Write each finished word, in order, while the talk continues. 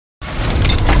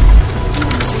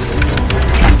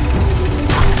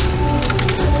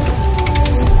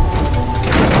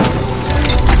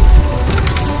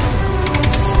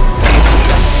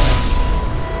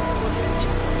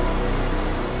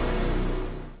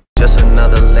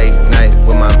another late night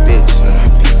with my bitch.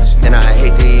 And I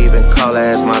hate to even call her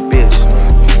as my bitch,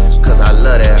 cause I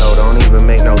love that hoe, don't even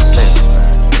make no sense.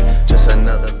 Just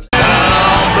another.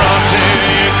 All brought to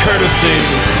you courtesy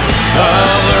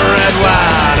of the red,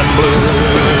 white, and blue.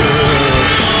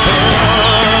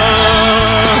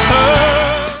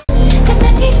 And I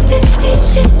need 50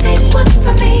 shit they want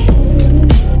from me.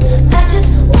 I just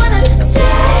wanna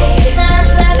say not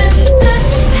lavender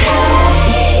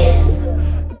haze.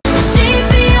 She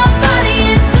be your body,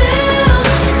 it's blue.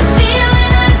 The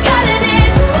feeling I got it,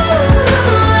 it's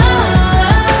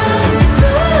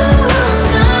cruel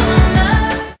summer.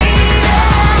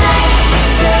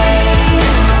 Say,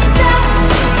 don't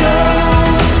go.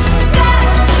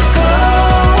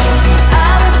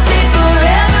 I would stay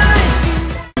forever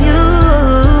if you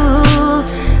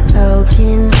said. How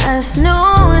can I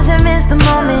snooze and miss the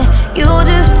moment? You're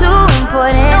just too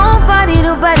important.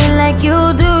 Nobody like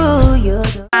you do.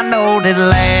 I know that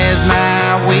last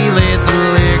night we let the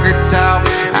liquor talk.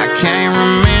 I can't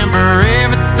remember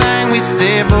everything we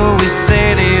said, but we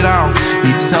said it all.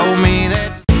 You told me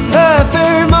that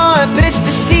Vermont, but it's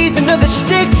the season of the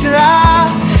sticks. And I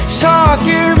saw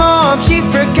your mom, she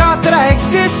forgot that I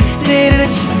existed, and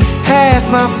it's half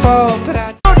my fault, but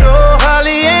I